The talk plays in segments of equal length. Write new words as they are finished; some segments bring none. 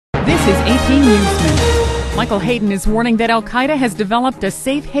This is AP News Minute. Michael Hayden is warning that al-Qaeda has developed a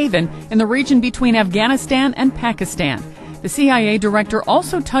safe haven in the region between Afghanistan and Pakistan. The CIA director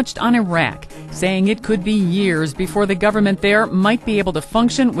also touched on Iraq, saying it could be years before the government there might be able to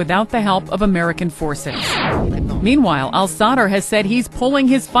function without the help of American forces. Meanwhile, al-Sadr has said he's pulling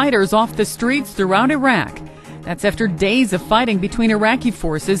his fighters off the streets throughout Iraq. That's after days of fighting between Iraqi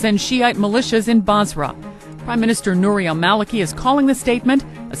forces and Shiite militias in Basra. Prime Minister Nouri al-Maliki is calling the statement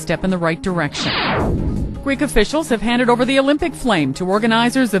a step in the right direction. Greek officials have handed over the Olympic flame to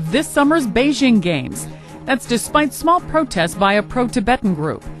organizers of this summer's Beijing Games. That's despite small protests by a pro-Tibetan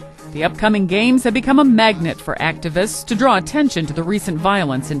group. The upcoming games have become a magnet for activists to draw attention to the recent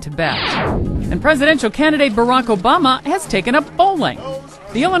violence in Tibet. And presidential candidate Barack Obama has taken up bowling.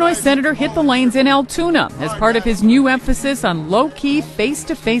 The Illinois senator hit the lanes in Altoona as part of his new emphasis on low-key,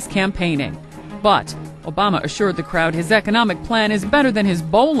 face-to-face campaigning. But Obama assured the crowd his economic plan is better than his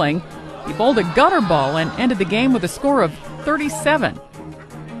bowling. He bowled a gutter ball and ended the game with a score of 37.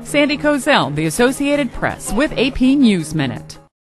 Sandy Kozel, The Associated Press, with AP News Minute.